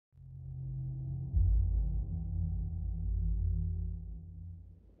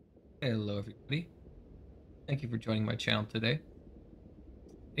Hello, everybody. Thank you for joining my channel today.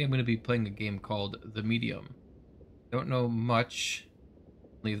 Today I'm going to be playing a game called The Medium. Don't know much,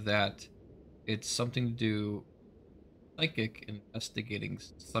 only that it's something to do psychic investigating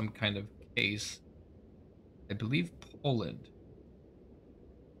some kind of case. I believe Poland.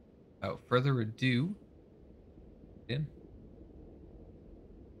 Without further ado, in.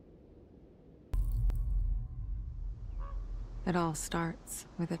 It all starts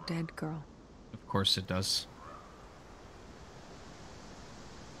with a dead girl. Of course it does.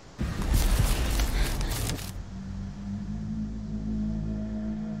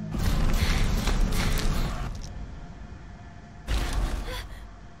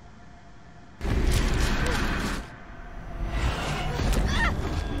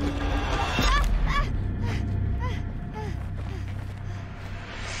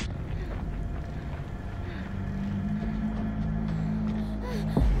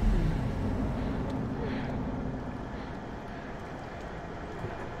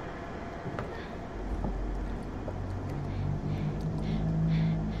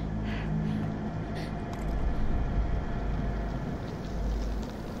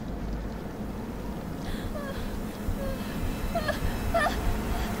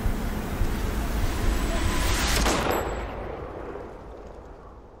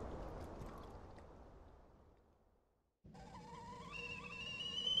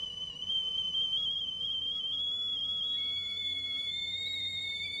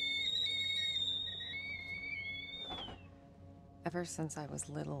 Ever since I was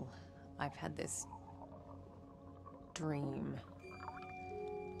little, I've had this dream.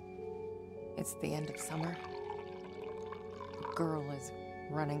 It's the end of summer. A girl is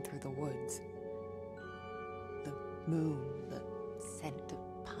running through the woods. The moon, the scent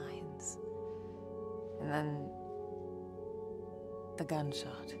of pines. And then the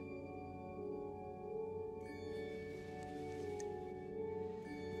gunshot.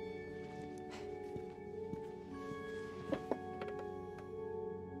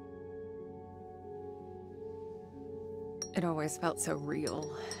 It always felt so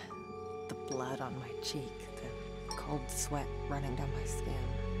real. The blood on my cheek, the cold sweat running down my skin.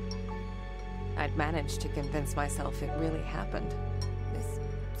 I'd managed to convince myself it really happened. This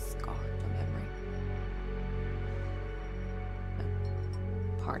scar of a memory. But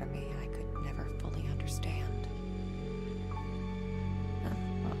part of me I could never fully understand.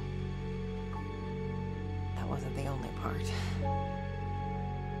 Well, that wasn't the only part.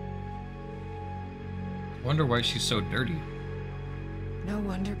 Wonder why she's so dirty. No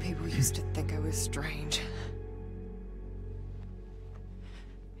wonder people used to think I was strange.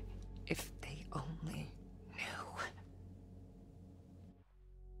 If they only knew.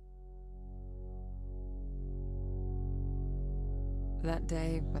 That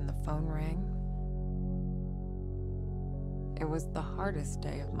day when the phone rang, it was the hardest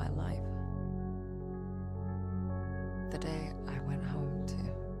day of my life. The day I went home to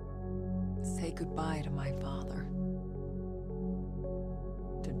say goodbye to my father.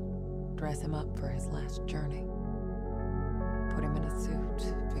 To dress him up for his last journey. Put him in a suit,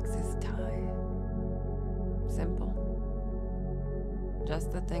 fix his tie. Simple.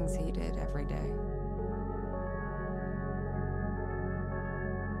 Just the things he did every day.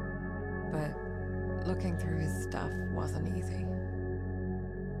 But looking through his stuff wasn't easy.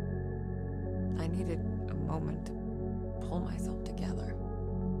 I needed a moment to pull myself together.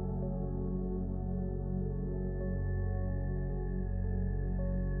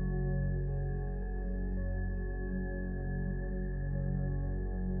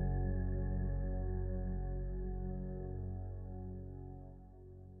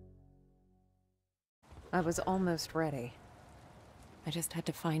 I was almost ready. I just had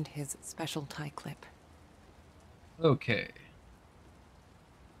to find his special tie clip. Okay.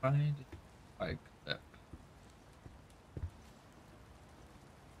 Find my clip.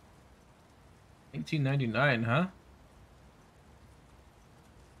 1999, huh?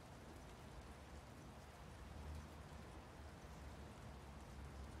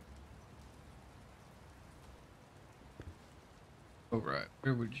 Alright,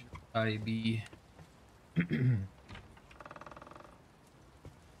 where would I be?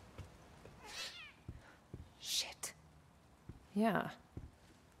 Shit. Yeah.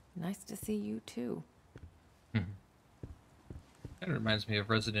 Nice to see you too. That reminds me of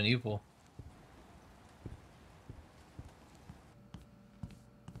Resident Evil.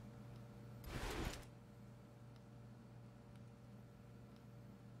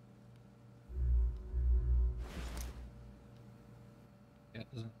 Yeah, it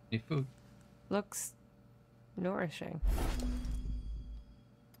doesn't have any food. Looks nourishing.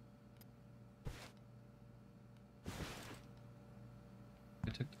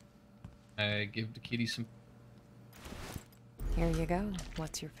 I give the kitty some. Here you go.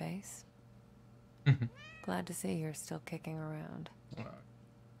 What's your face? Glad to see you're still kicking around.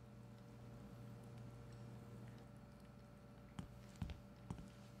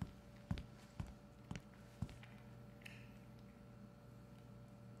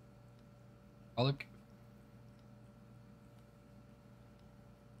 Pollock.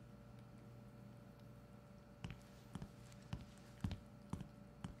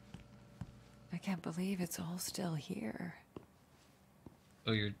 I can't believe it's all still here.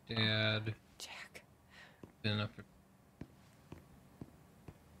 So your dad Jack. been up for.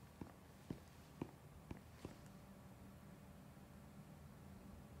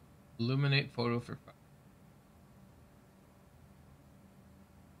 Illuminate photo for 5.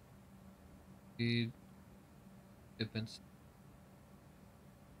 Speed. Depends.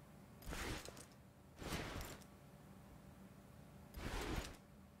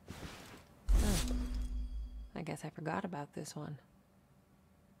 I guess I forgot about this one.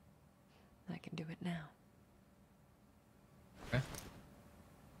 I can do it now. Okay.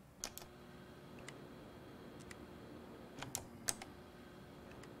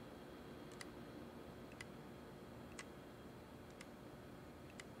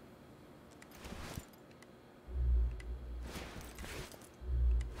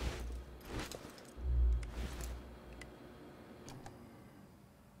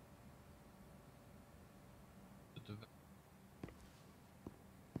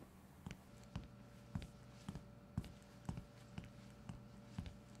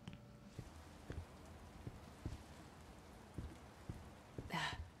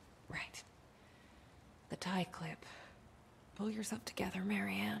 Right. The tie clip. Pull yourself together,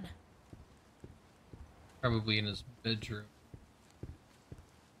 Marianne. Probably in his bedroom.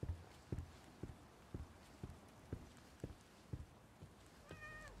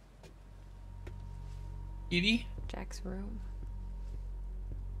 Kitty? Jack's room.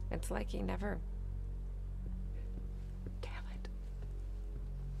 It's like he never... Damn it.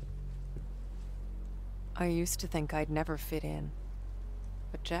 I used to think I'd never fit in.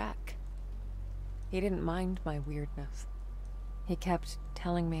 But Jack... he didn't mind my weirdness. He kept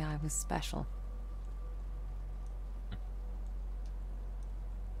telling me I was special.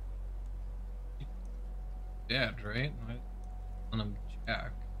 Dad, right? I him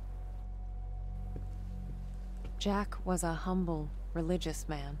Jack. Jack was a humble, religious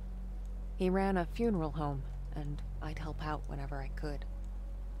man. He ran a funeral home, and I'd help out whenever I could.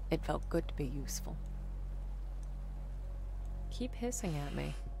 It felt good to be useful. Keep hissing at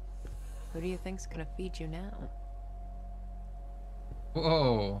me. Who do you think's gonna feed you now?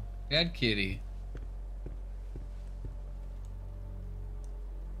 Whoa, bad kitty.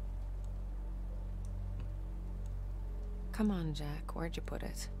 Come on, Jack. Where'd you put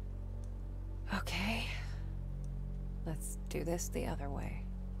it? Okay. Let's do this the other way.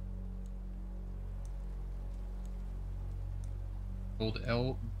 Hold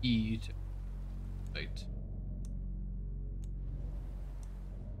LB to right.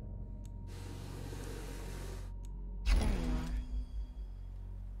 There you are.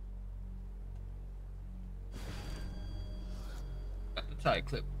 Got the tie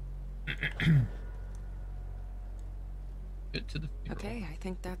clip. Get to the funeral. Okay, I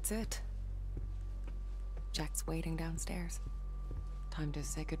think that's it. Jack's waiting downstairs. Time to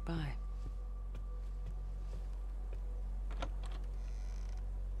say goodbye.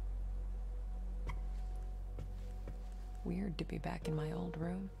 Weird to be back in my old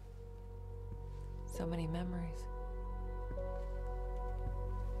room. So many memories.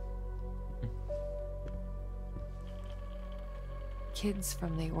 Kids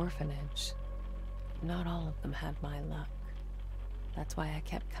from the orphanage. Not all of them had my luck. That's why I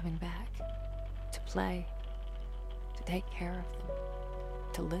kept coming back. To play. To take care of them.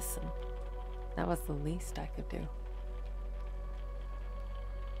 To listen. That was the least I could do.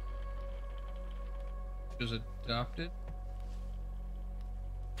 She was adopted?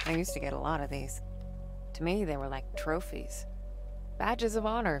 I used to get a lot of these. To me, they were like trophies. Badges of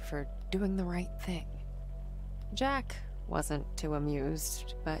honor for doing the right thing. Jack wasn't too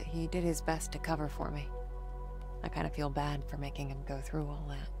amused, but he did his best to cover for me. I kind of feel bad for making him go through all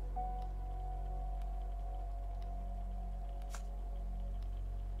that.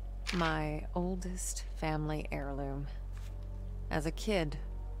 My oldest family heirloom. As a kid,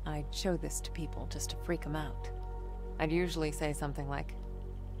 I'd show this to people just to freak them out. I'd usually say something like,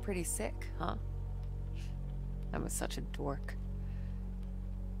 "Pretty sick, huh?" I was such a dork.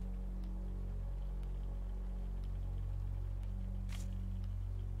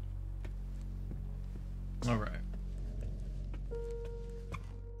 All right.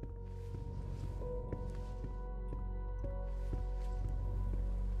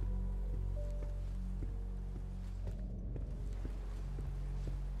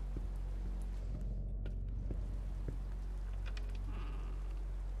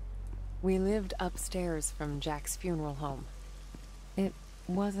 We lived upstairs from Jack's funeral home. It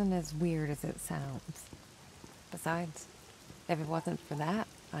wasn't as weird as it sounds. Besides, if it wasn't for that,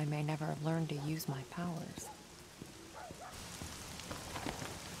 I may never have learned to use my powers.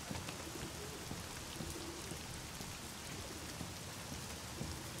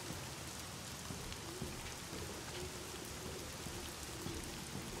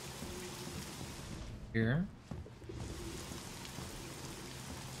 Here.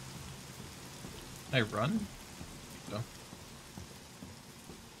 Can I run? So.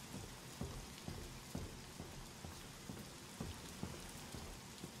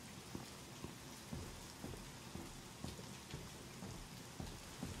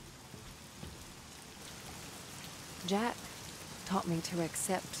 Jack taught me to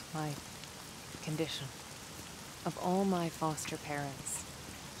accept my condition. Of all my foster parents,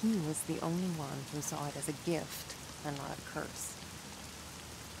 he was the only one who saw it as a gift and not a curse.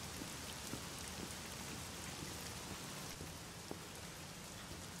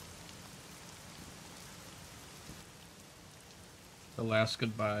 The last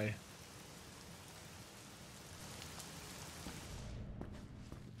goodbye.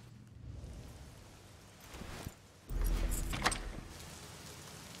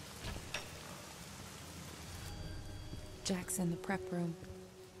 Jack's in the prep room.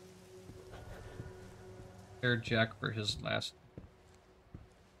 Prepare Jack for his last.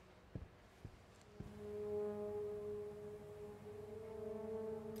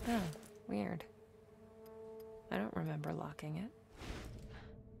 Oh, weird. I don't remember locking it.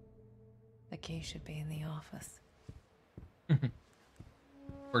 The key should be in the office. Of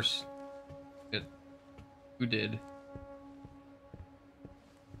course. It. Who did?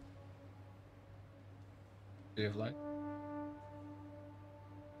 Tree of Life.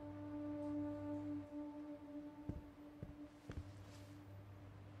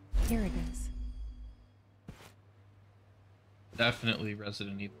 Here it is. Definitely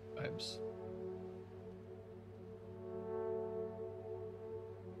Resident Evil vibes.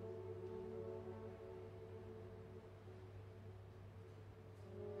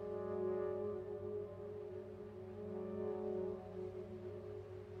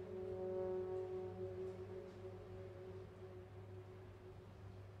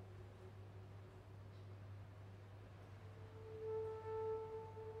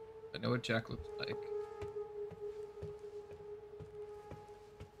 I know what Jack looks like.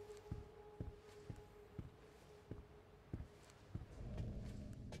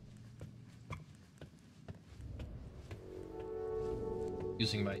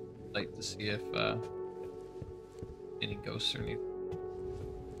 Using my light to see if any ghosts or anything.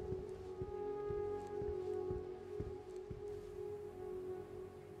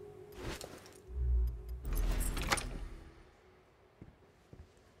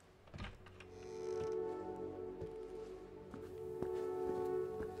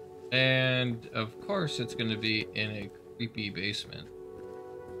 And of course it's going to be in a creepy basement.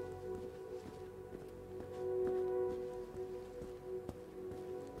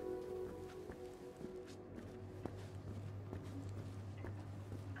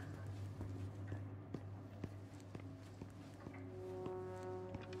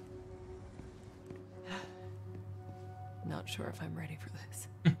 Not sure if I'm ready for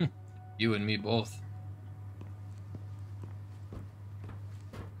this. You and me both.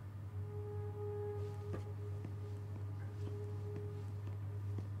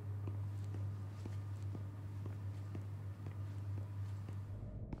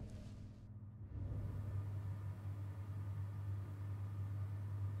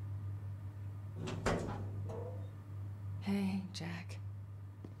 Hey, Jack.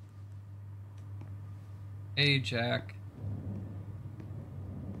 Hey, Jack.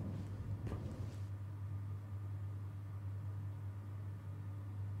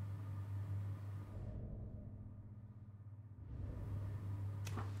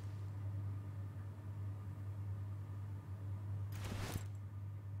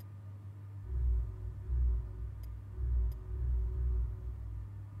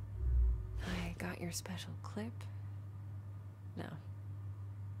 I got your special clip. No.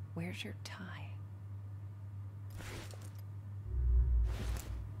 Where's your tie?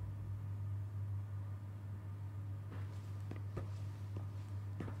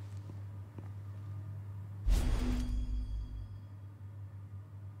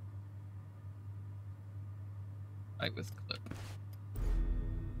 Right with clip.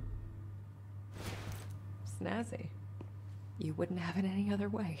 Snazzy. You wouldn't have it any other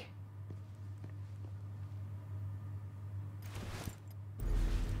way.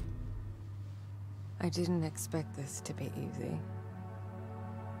 I didn't expect this to be easy.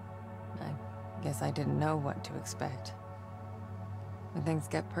 Guess I didn't know what to expect. When things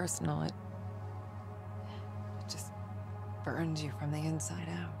get personal, it just burns you from the inside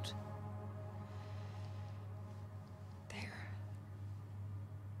out. There.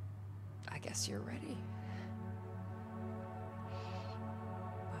 I guess you're ready.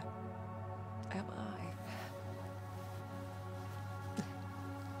 But am I?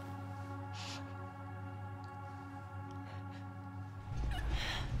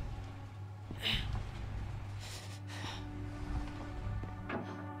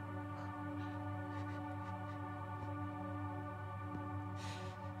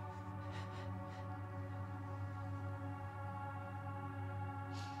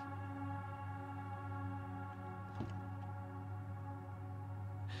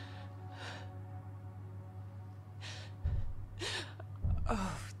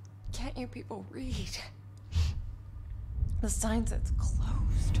 Oh, can't you people read? The sign says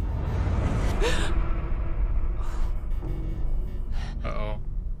closed. Uh-oh.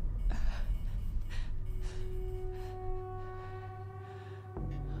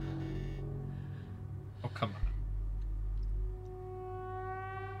 Oh, come on.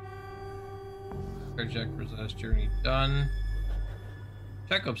 Carjack Rosetta journey done.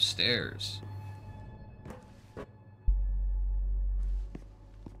 Check upstairs.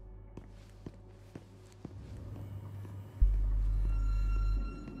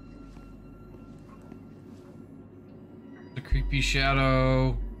 The creepy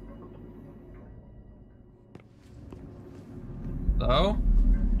shadow. Hello?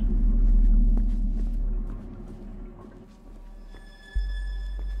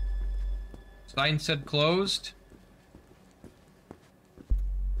 Sign said closed.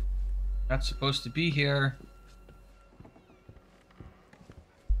 Not supposed to be here.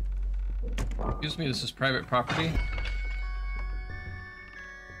 Excuse me, this is private property.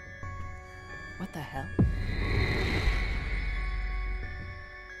 What the hell?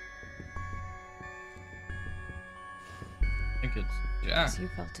 I think it's Jack. Guess you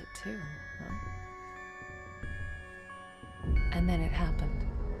felt it too, huh? And then it happened.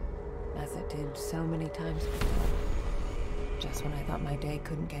 As it did so many times before. Just when I thought my day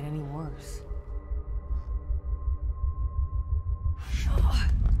couldn't get any worse.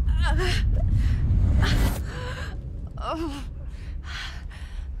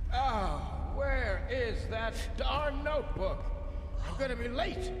 Oh, where is that darn notebook? I'm gonna be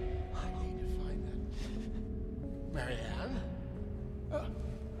late. I need to find that. Marianne?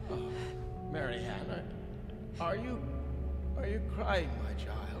 Marianne, are you crying, my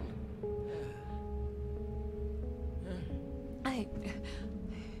child?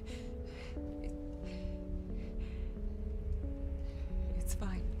 It's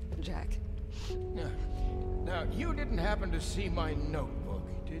fine, Jack. Now, you didn't happen to see my notebook,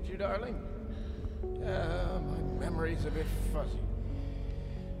 did you, darling? My memory's a bit fuzzy.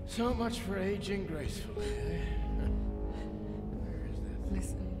 So much for aging gracefully, eh? Where is that?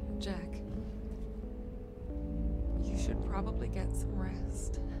 Listen, Jack. You should probably get some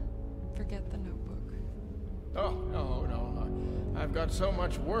rest. Forget the notebook. Oh, no. I've got so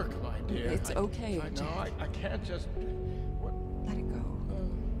much work, my dear. It's okay, I Jack. I can't just... What? Let it go.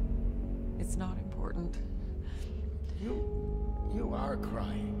 It's not important. You are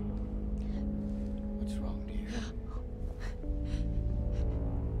crying. What's wrong, dear?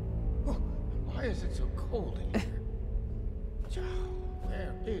 Oh, why is it so cold in here? Child,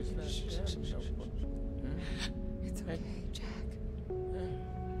 where is that damn notebook? It's okay, Jack.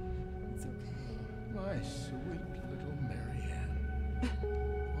 It's okay. My sweet little Marianne.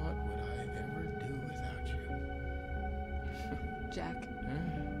 What would I ever do without you? Jack,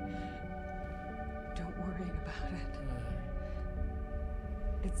 don't worry about it.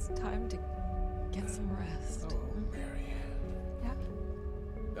 It's time to get some rest. Oh, Marianne.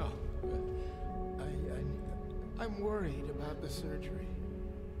 Yeah? Oh, I'm worried about the surgery.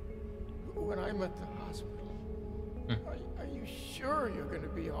 When I'm at the hospital, are you sure you're going to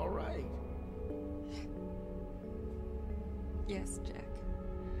be all right? Yes, Jack.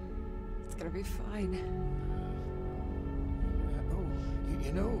 It's gonna be fine.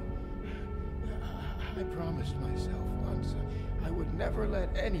 You know, I promised myself once I would never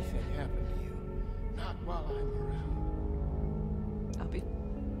let anything happen to you. Not while I'm around. I'll be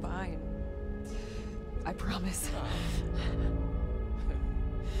fine. I promise.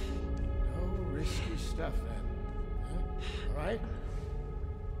 No risky stuff then. Huh? All right?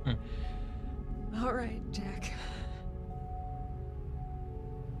 All right, Jack.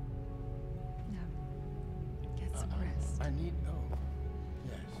 Now, get some rest. I need... Oh,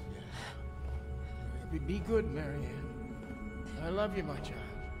 yes. Be good, Marianne. I love you, my child.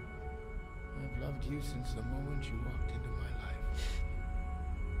 I've loved you since the moment you walked into my life.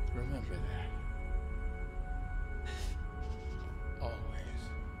 Remember that. Always.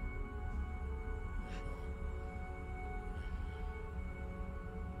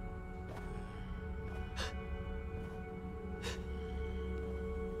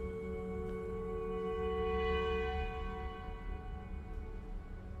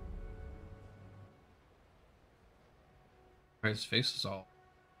 His face is all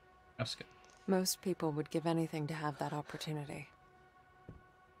asking. Most people would give anything to have that opportunity.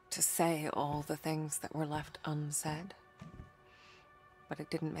 To say all the things that were left unsaid. But it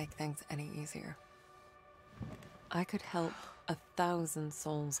didn't make things any easier. I could help 1,000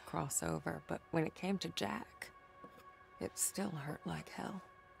 souls cross over, but when it came to Jack, it still hurt like hell.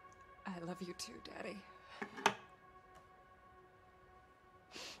 I love you too, Daddy.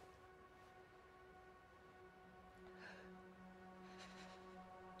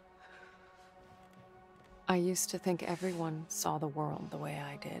 I used to think everyone saw the world the way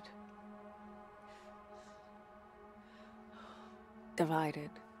I did. Divided.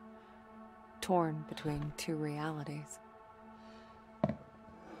 Torn between two realities.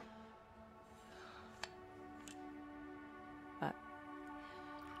 But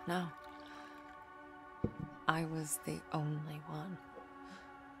no. I was the only one.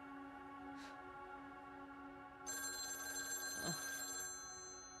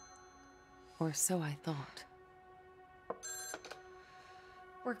 Or so I thought.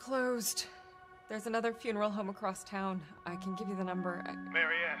 We're closed. There's another funeral home across town. I can give you the number.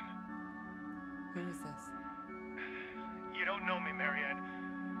 Marianne. Who is this? You don't know me, Marianne,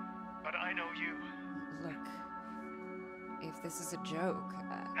 but I know you. Look, if this is a joke...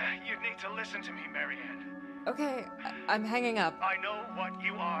 You need to listen to me, Marianne. Okay, I'm hanging up. I know what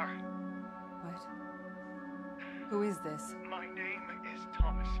you are. What? Who is this? My name is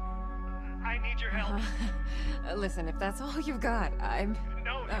Thomas. I need your help. Listen, if that's all you've got, I'm...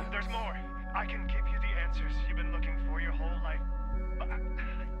 No, there's more. I can give you the answers you've been looking for your whole life. But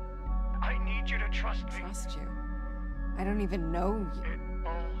I need you to trust me. Trust you? I don't even know you. It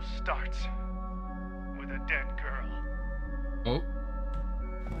all starts with a dead girl. Oh,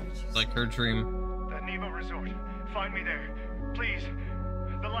 What did you like say? her dream. The Neva Resort. Find me there. Please.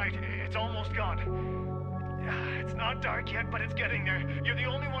 The light, it's almost gone. It's not dark yet, but it's getting there. You're the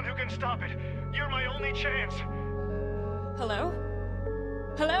only one who can stop it. You're my only chance. Hello?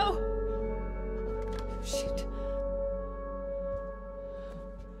 Hello? Shit.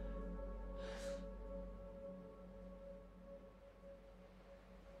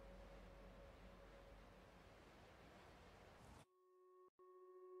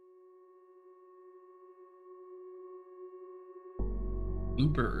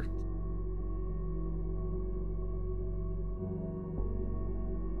 Bluebird.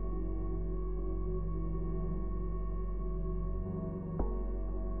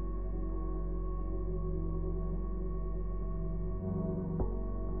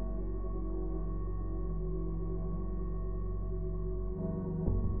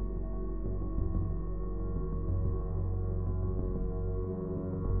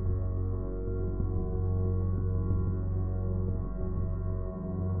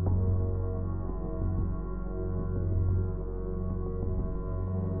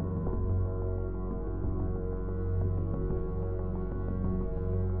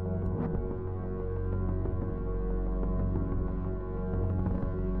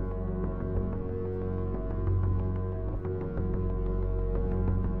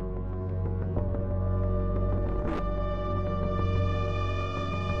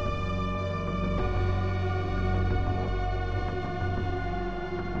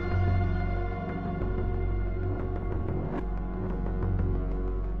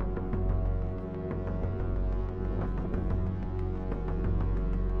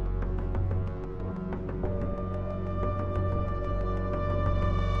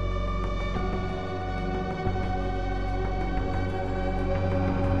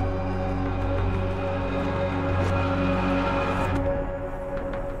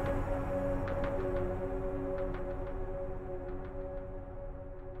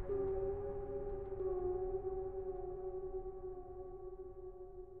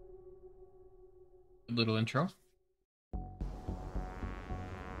 Little intro.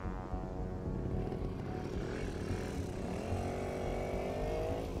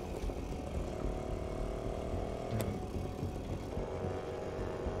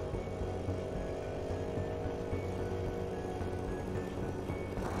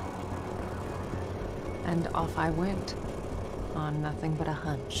 And off I went, on nothing but a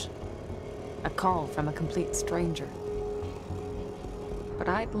hunch. A call from a complete stranger. But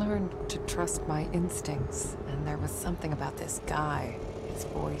I'd learned to trust my instincts, and there was something about this guy, his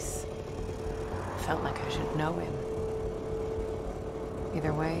voice. Felt like I should know him.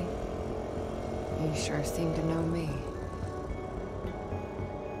 Either way, he sure seemed to know me.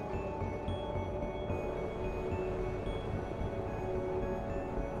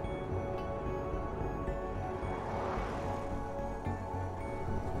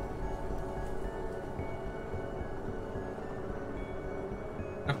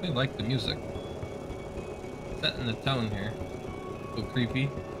 Definitely like the music. Setting the tone here. A little creepy.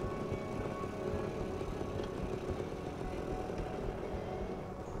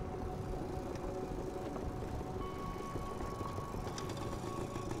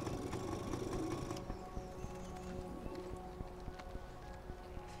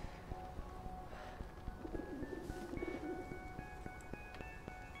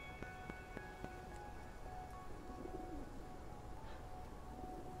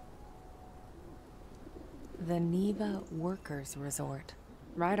 The Neva Workers Resort.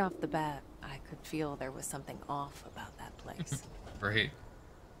 Right off the bat, I could feel there was something off about that place. Right.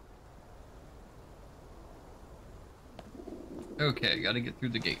 Okay, gotta get through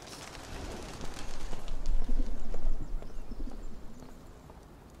the gates.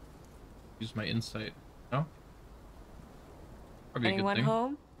 Use my insight. No? Probably a good Anyone thing.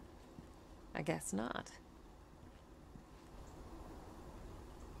 home? I guess not.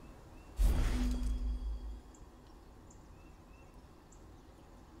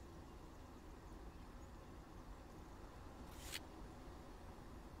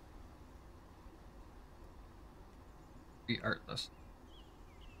 Be artless.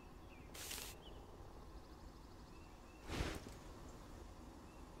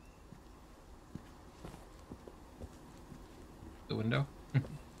 The window.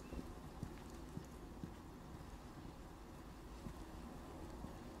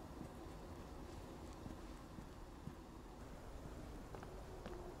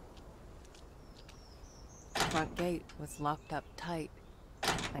 Front gate was locked up tight.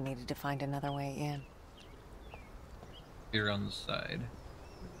 I needed to find another way in. Here on the side.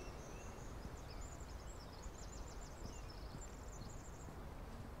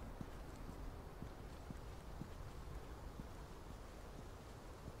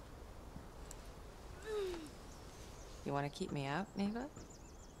 You want to keep me out, Neva?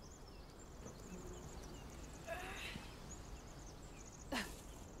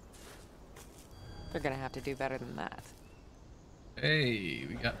 You're gonna have to do better than that. Hey,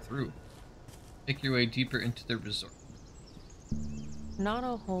 we got through. Make your way deeper into the resort. Not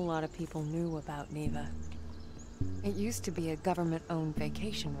a whole lot of people knew about Neva. It used to be a government-owned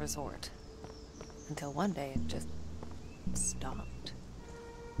vacation resort. Until one day it just stopped.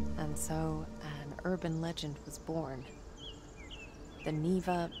 And so an urban legend was born. The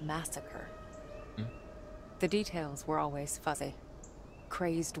Neva Massacre. The details were always fuzzy.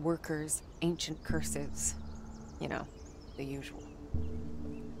 Crazed workers, ancient curses. You know, the usual.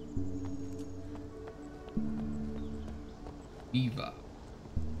 Eva.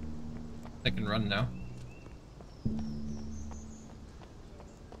 I can run now.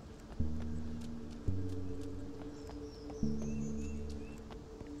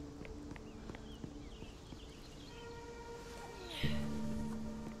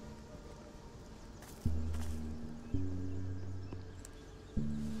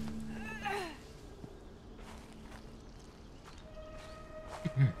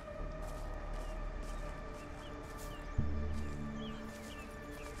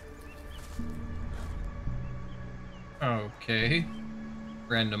 Okay.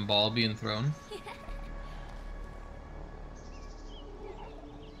 Random ball being thrown.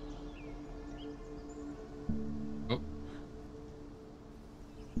 Oh.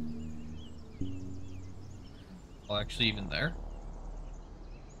 Well, actually even there?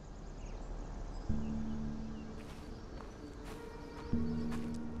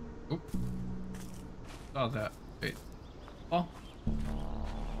 Oh. Saw that. Wait. Oh.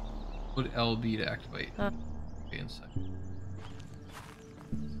 Would L be to activate? Okay, inside.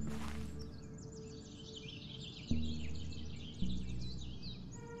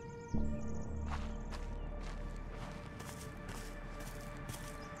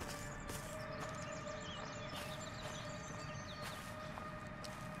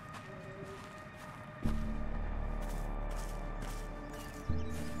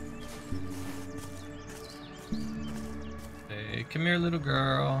 Hey, come here, little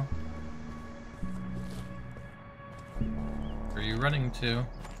girl. Where are you running to?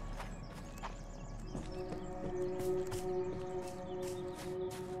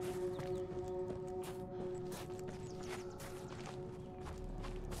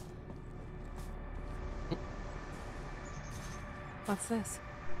 What's this?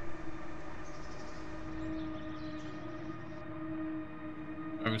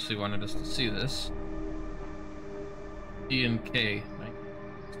 Obviously wanted us to see this. D&K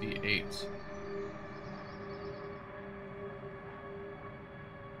 1968.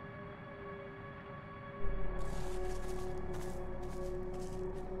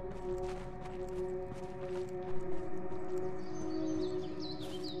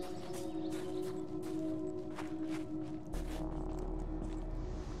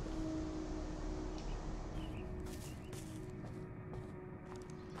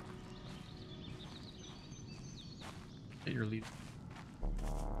 You're leading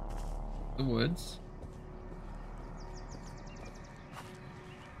the woods.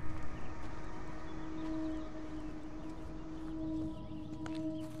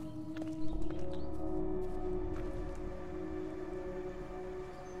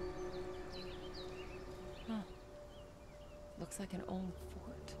 Huh. Looks like an old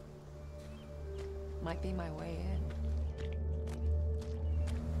fort. Might be my way in.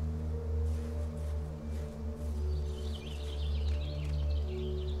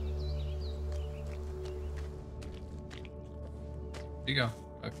 There you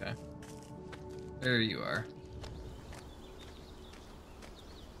go. Okay. There you are.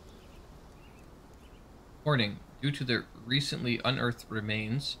 Warning. Due to the recently unearthed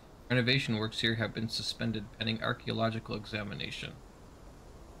remains, renovation works here have been suspended pending archaeological examination.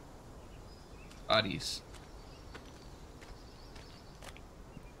 Bodies.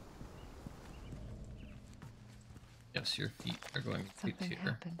 Yes, your feet are going to Something here.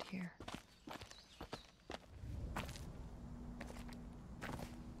 happened here.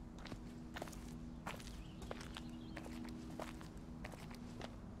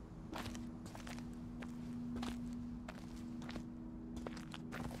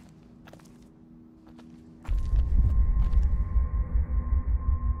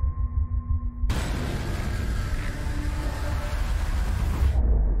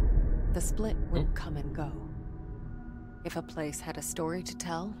 The split would come and go. If a place had a story to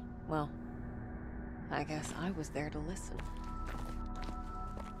tell, well, I guess I was there to listen.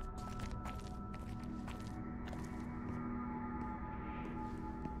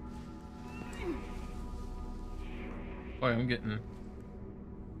 Boy, I'm getting...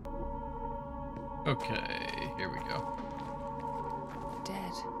 Okay, here we go.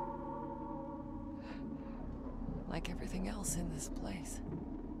 Dead. Like everything else in this place.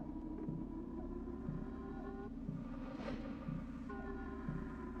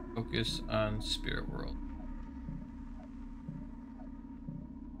 Focus on spirit world.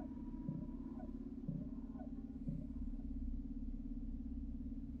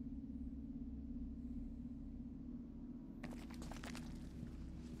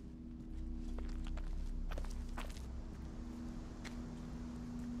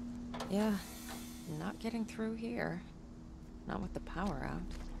 Yeah, not getting through here. Not with the power out.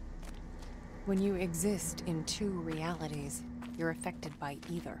 When you exist in two realities, you're affected by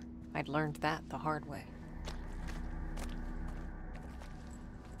either. I'd learned that the hard way.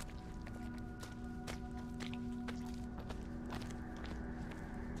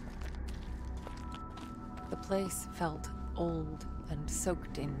 The place felt old and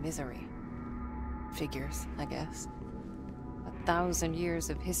soaked in misery. Figures, I guess. 1,000 years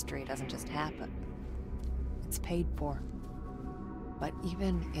of history doesn't just happen. It's paid for. But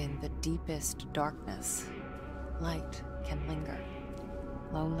even in the deepest darkness, light can linger.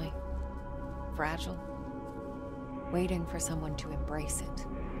 Lonely, fragile, waiting for someone to embrace it.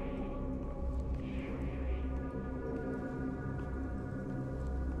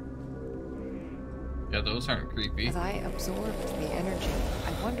 Yeah, those aren't creepy. As I absorbed the energy,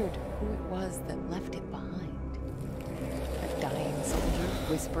 I wondered who it was that left it behind. A dying soldier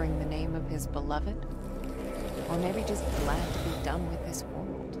whispering the name of his beloved? Or maybe just glad to be done with this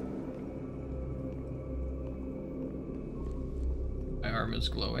world. My arm is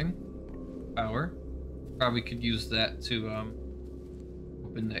glowing. Power. Probably could use that to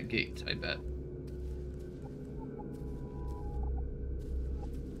open that gate, I bet.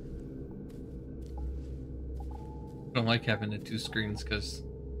 I don't like having the two screens because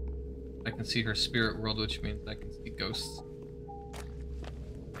I can see her spirit world, which means I can see ghosts.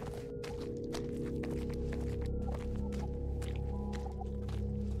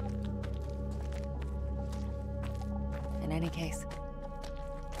 In any case,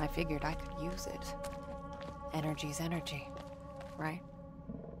 I figured I could use it. Energy's energy, right?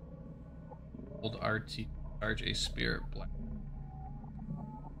 Hold RT, charge a spirit black.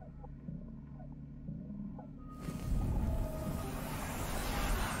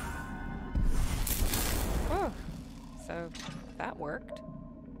 Oh, so that worked.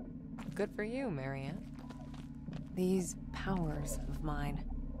 Good for you, Marianne. These powers of mine,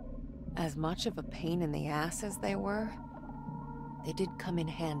 as much of a pain in the ass as they were, they did come in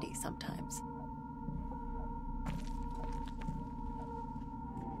handy sometimes.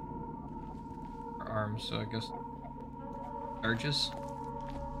 Arms, so I guess charges.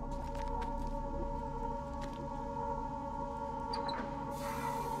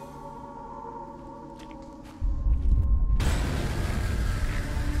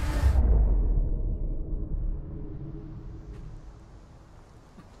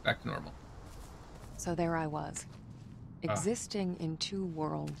 Back to normal. So there I was, existing in two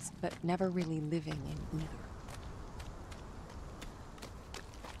worlds, but never really living in either.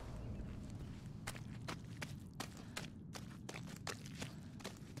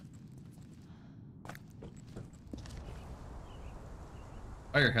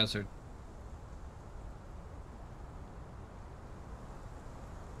 Fire hazard.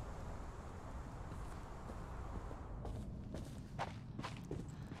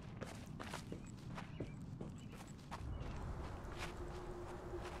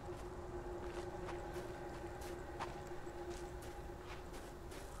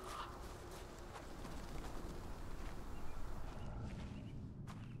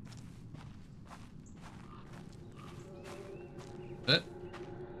 That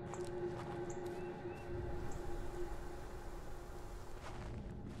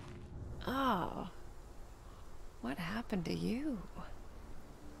Oh. What happened to you?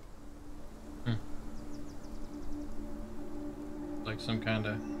 like some kind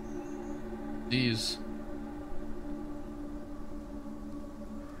of disease.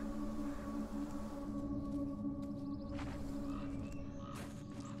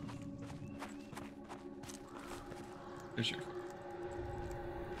 There's your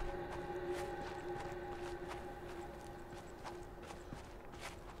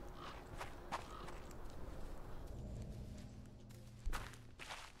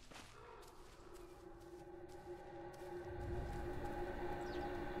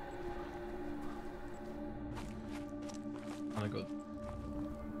I'm gonna go.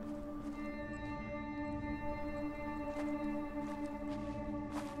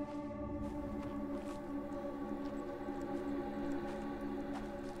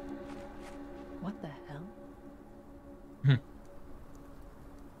 What the hell?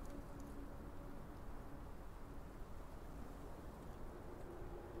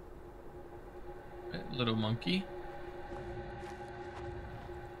 Little monkey.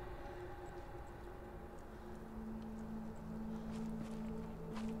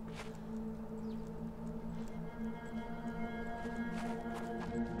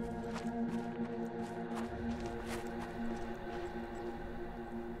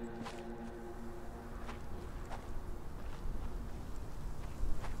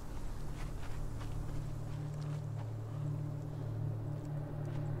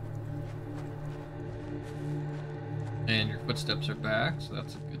 And your footsteps are back, so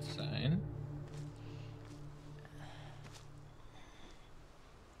that's a good sign.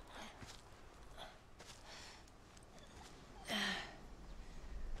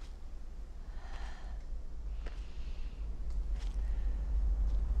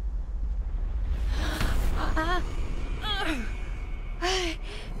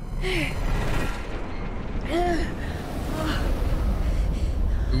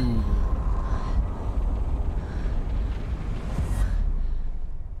 Ooh.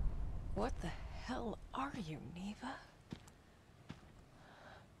 What the hell are you, Neva?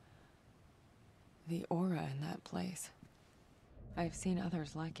 The aura in that place. I've seen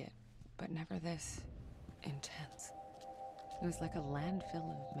others like it, but never this intense. It was like a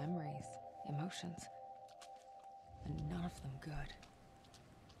landfill of memories, emotions, and none of them good.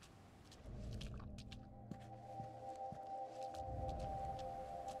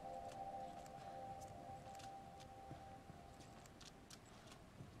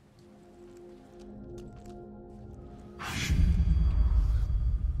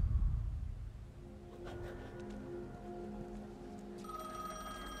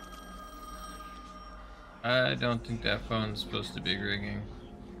 I don't think that phone's supposed to be ringing.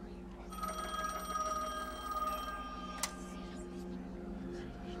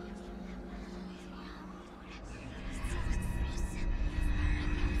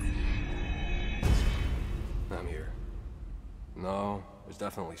 I'm here. No, there's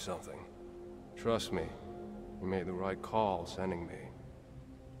definitely something. Trust me, you made the right call sending me.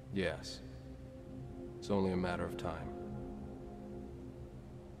 Yes. It's only a matter of time.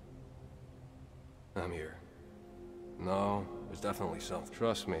 I'm here. No, there's definitely something.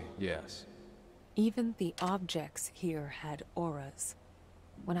 Trust me, yes. Even the objects here had auras.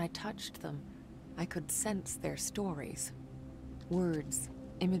 When I touched them, I could sense their stories. Words,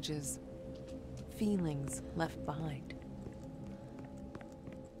 images, feelings left behind.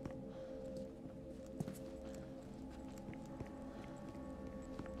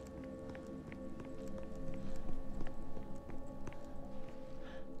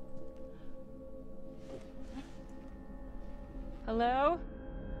 Hello?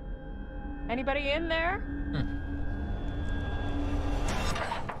 Anybody in there?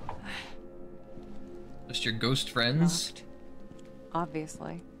 Just your ghost friends? Locked.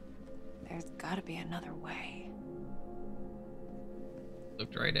 Obviously. There's gotta be another way.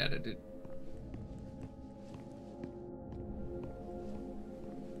 Looked right at it.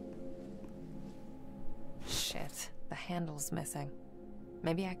 Shit, the handle's missing.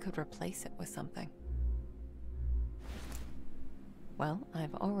 Maybe I could replace it with something. Well,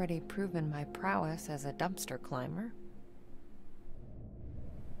 I've already proven my prowess as a dumpster climber.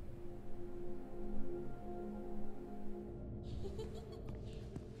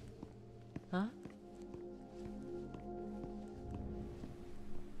 Huh?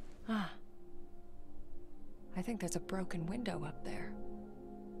 Ah. I think there's a broken window up there.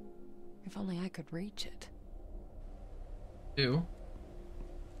 If only I could reach it. Do.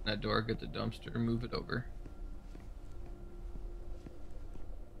 That door, get the dumpster, move it over.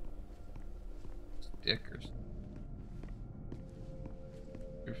 Stickers.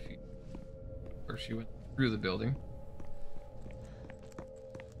 Or she went through the building.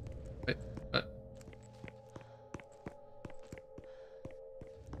 Wait,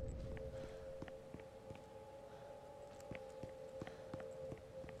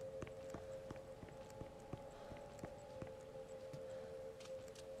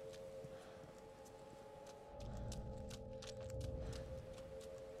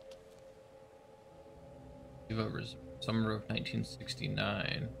 Summer of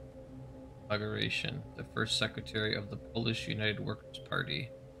 1969. Inauguration. The first secretary of the Polish United Workers'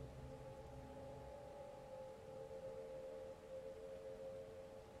 Party.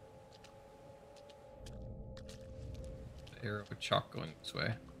 The arrow of chalk going this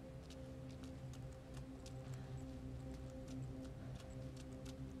way.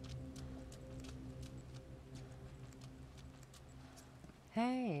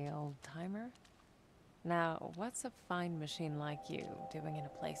 Hey, old timer. Now, what's a fine machine like you doing in a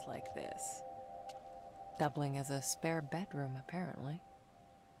place like this? Doubling as a spare bedroom, apparently.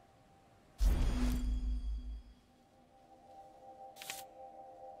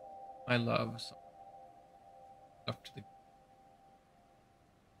 I love stuff to the.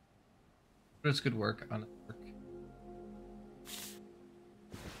 But it's good work, honest work.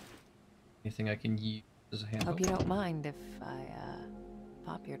 Anything I can use as a handle? Hope you don't mind if I,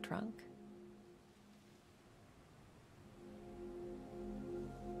 pop your trunk?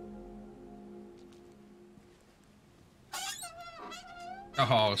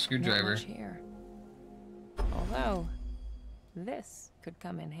 Oh, screwdriver. Not much here. Although, this could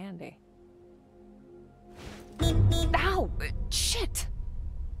come in handy. Ow! Shit!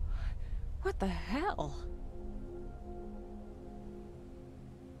 What the hell?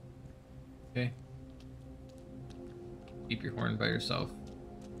 Okay. Keep your horn by yourself.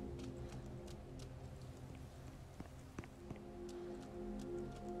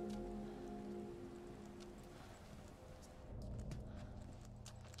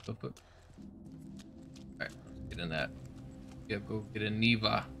 Alright, let's get in that. Yeah, go get a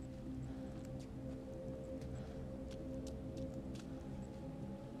Neva.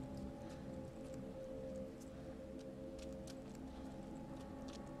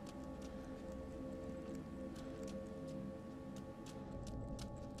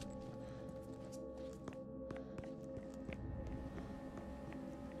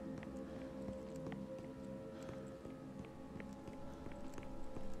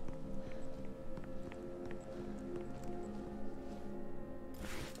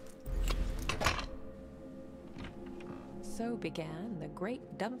 So began the great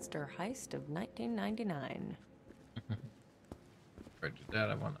dumpster heist of 1999. Right to that,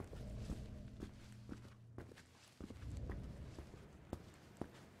 I want to.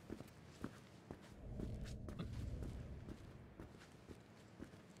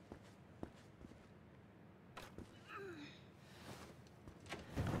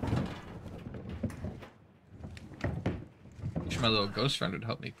 Wish my little ghost friend would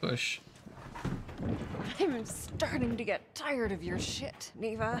help me push. I'm starting to get tired of your shit,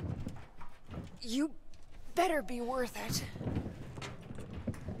 Neva. You better be worth it.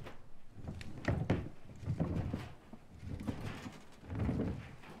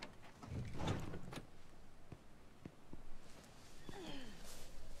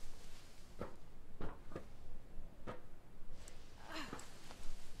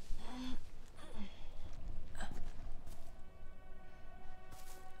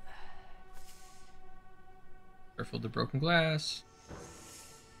 Careful of the broken glass.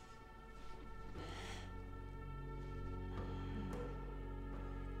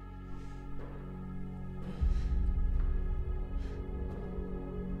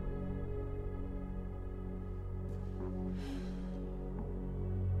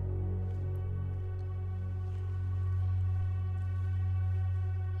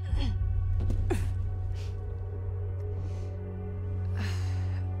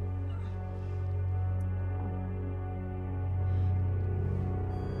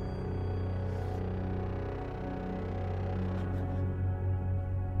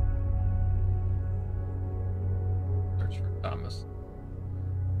 Search for Thomas.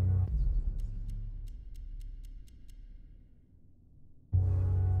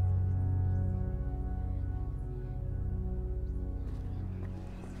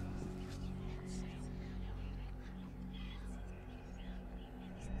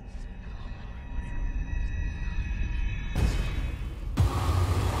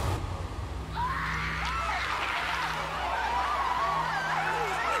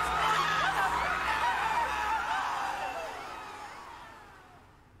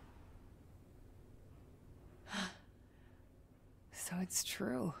 So it's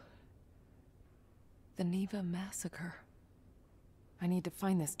true. The Neva massacre. I need to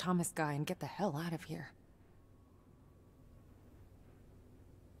find this Thomas guy and get the hell out of here.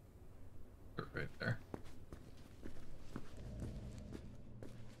 Right there.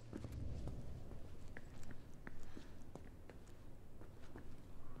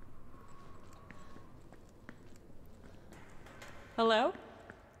 Hello?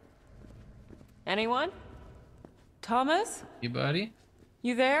 Anyone? Thomas? Anybody?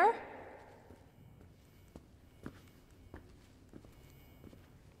 You there?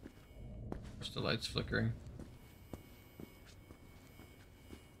 There's the lights flickering.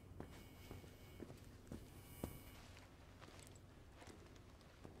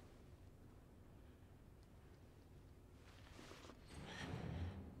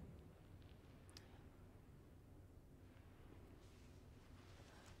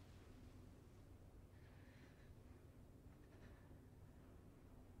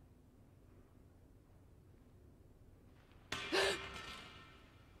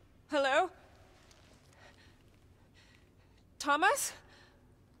 Hello? Thomas?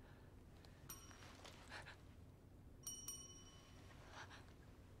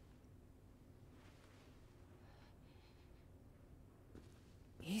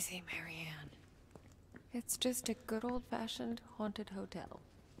 Easy, Marianne. It's just a good old-fashioned haunted hotel.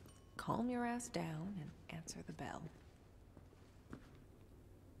 Calm your ass down and answer the bell.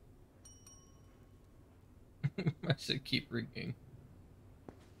 I should keep ringing.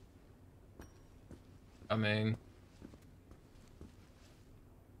 Coming.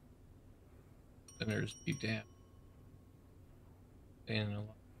 Sinners be damned. And a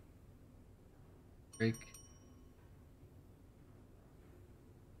lot. Break.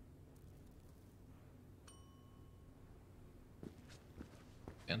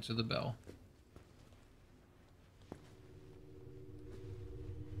 Answer the bell.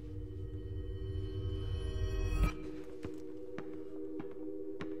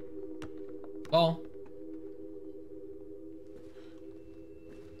 Well.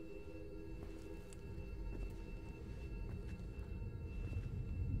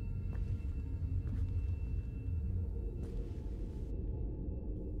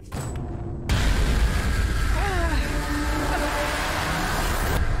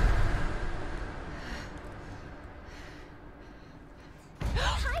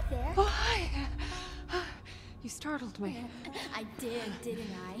 You startled me. I did,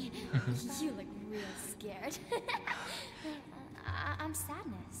 didn't I? You look real scared. I'm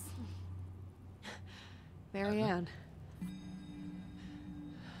Sadness. Marianne.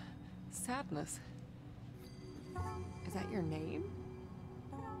 Sadness. Is that your name?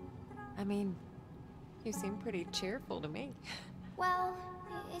 I mean, you seem pretty cheerful to me. Well,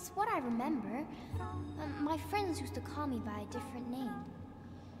 it's what I remember. My friends used to call me by a different name.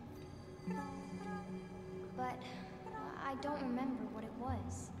 But I don't remember what it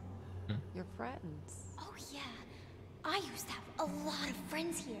was. Your friends. Oh yeah, I used to have a lot of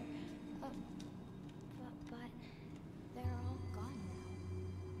friends here. But they're all gone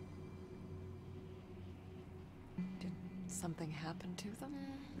now. Did something happen to them?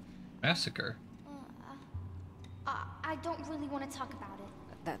 Massacre. I don't really want to talk about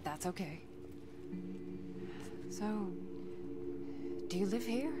it. That's okay. So, do you live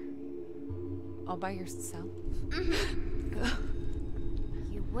here? All by yourself?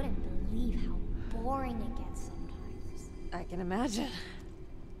 You wouldn't believe how boring it gets sometimes. I can imagine.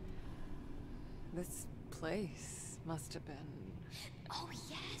 This place must have been. Oh,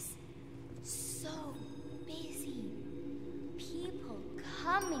 yes. So busy. People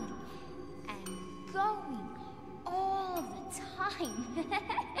coming and going all the time.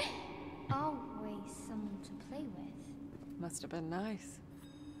 Always someone to play with. Must have been nice.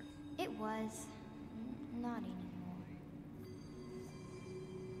 It was. Not anymore.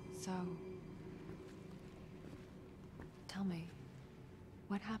 So, tell me,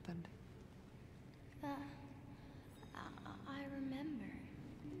 what happened? I remember.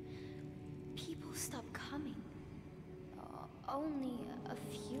 People stopped coming. Only a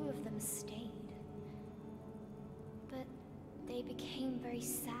few of them stayed. But they became very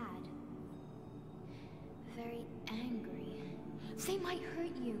sad. Very angry. They might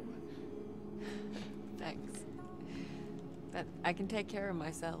hurt you. Thanks. But I can take care of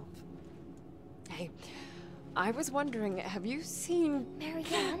myself. Hey, I was wondering, have you seen...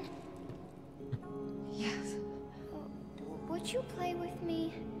 Marianne? Yes. Would you play with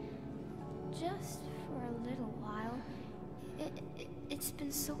me? Just for a little while. It's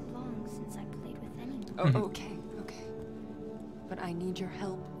been so long since I played with anyone. Oh, okay. But I need your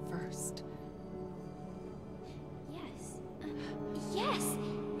help first. Yes. Yes!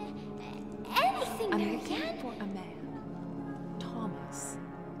 Anything, I'm Marianne! looking for a man. Thomas.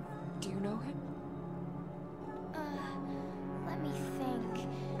 Do you know him? Let me think.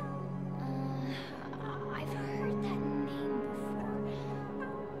 I've heard that name before.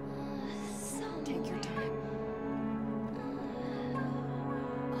 Somewhere. Take your time.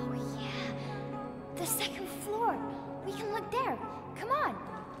 Oh, yeah. The second floor. We can look there. Come on.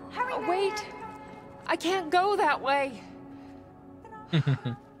 Hurry, Oh, Marianne. wait! I can't go that way! Damn.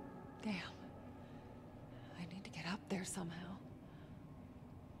 I need to get up there somehow.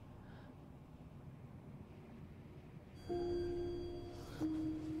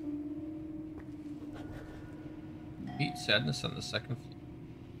 Meet Sadness on the second floor.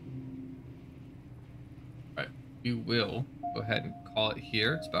 Alright, we will go ahead and call it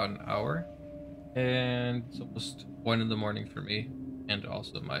here. It's about an hour. And it's almost 1 in the morning for me. And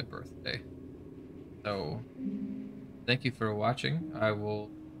also my birthday. So, thank you for watching. I will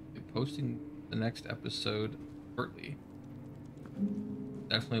be posting the next episode shortly.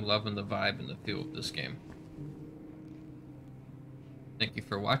 Definitely loving the vibe and the feel of this game. Thank you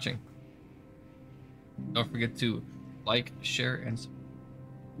for watching. Don't forget to like, share, and subscribe.